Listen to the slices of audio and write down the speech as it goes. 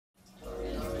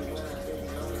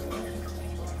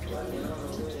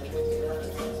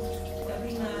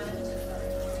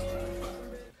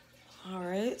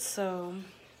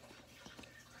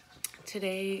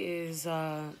Today is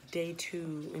day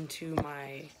 2 into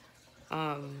my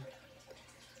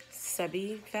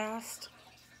Sebi Fast.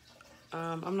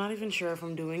 I'm not even sure if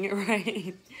I'm doing it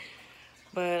right,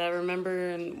 but I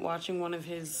remember watching one of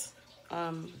his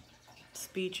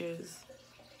speeches.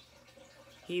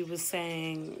 He was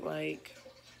saying, like,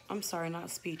 I'm sorry, not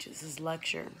speeches, his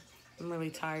lecture. I'm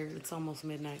really tired. It's almost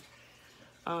midnight.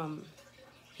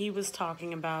 He was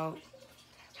talking about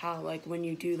how, like, when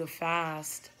you do the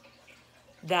fast,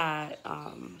 that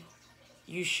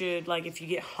you should, like, if you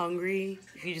get hungry,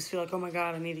 if you just feel like, oh my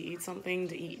god, I need to eat something,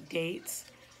 to eat dates.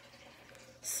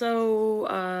 So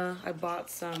I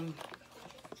bought some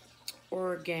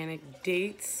organic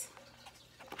dates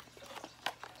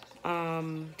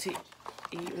to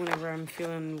eat whenever I'm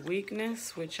feeling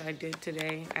weakness, which I did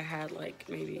today. I had like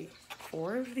maybe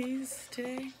 4 of these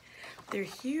today. They're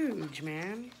huge,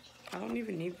 man. I don't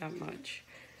even need that much.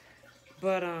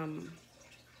 But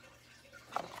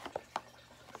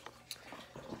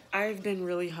I've been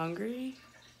really hungry,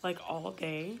 like, all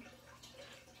day.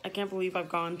 I can't believe I've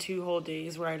gone 2 whole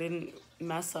days where I didn't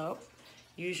mess up.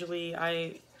 Usually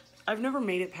I've never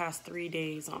made it past 3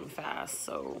 days on a fast,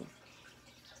 so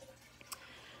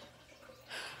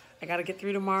I gotta get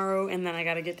through tomorrow, and then I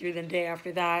gotta get through the day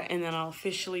after that, and then I'll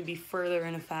officially be further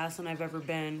in a fast than I've ever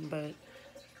been. But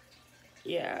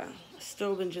yeah,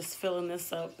 still been just filling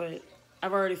this up, but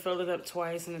I've already filled it up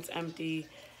twice and it's empty.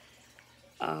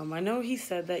 I know he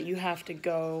said that you have to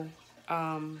go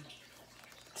to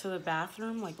the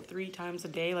bathroom like 3 times a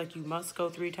day, like you must go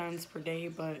 3 times per day,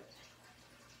 but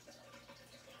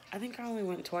I think I only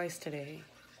went twice today.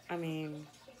 I mean,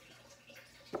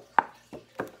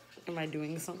 am I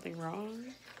doing something wrong?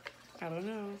 I don't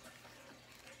know.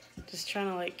 Just trying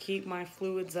to, like, keep my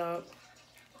fluids up.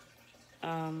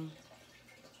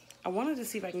 I wanted to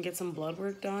see if I can get some blood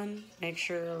work done, make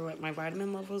sure like my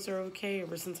vitamin levels are okay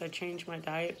ever since I changed my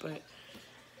diet, but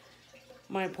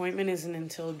my appointment isn't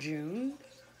until June.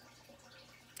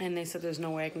 And they said there's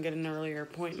no way I can get an earlier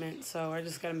appointment, so I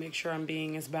just gotta make sure I'm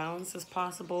being as balanced as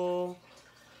possible.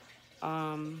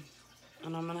 And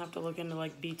I'm gonna have to look into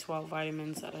like B12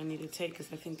 vitamins that I need to take,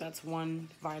 because I think that's one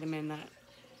vitamin that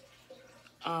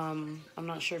I'm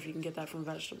not sure if you can get that from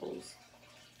vegetables.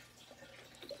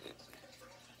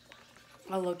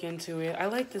 I'll look into it. I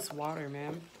like this water,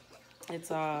 man.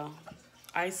 It's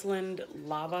Iceland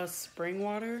lava spring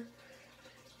water,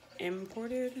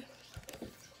 imported.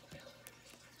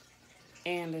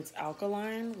 And it's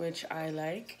alkaline, which I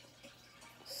like.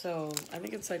 So I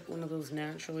think it's like one of those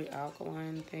naturally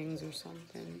alkaline things or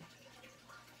something.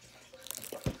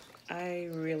 I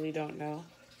really don't know.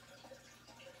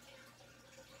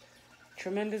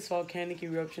 Tremendous volcanic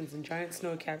eruptions and giant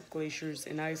snow-capped glaciers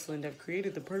in Iceland have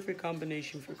created the perfect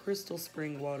combination for crystal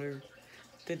spring water.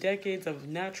 The decades of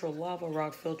natural lava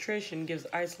rock filtration gives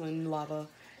Iceland lava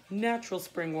natural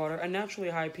spring water a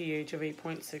naturally high pH of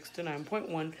 8.6 to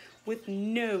 9.1 with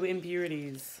no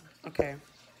impurities. Okay.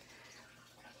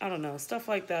 I don't know. Stuff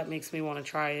like that makes me want to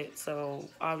try it, so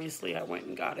obviously I went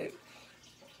and got it.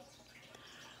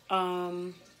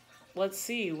 Let's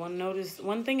see.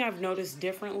 One thing I've noticed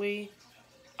differently,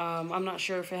 I'm not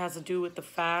sure if it has to do with the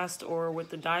fast or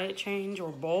with the diet change or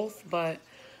both, but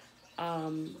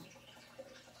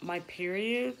my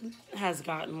period has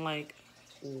gotten like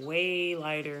way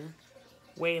lighter.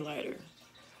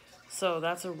 So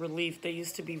that's a relief. They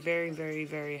used to be very, very,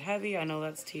 very heavy. I know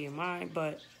that's TMI,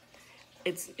 but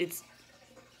it's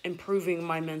improving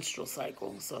my menstrual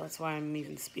cycle. So that's why I'm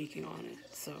even speaking on it.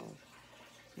 So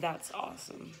that's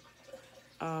awesome.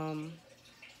 I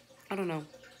don't know.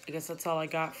 I guess that's all I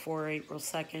got for April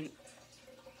 2nd.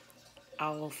 I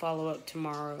will follow up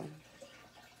tomorrow.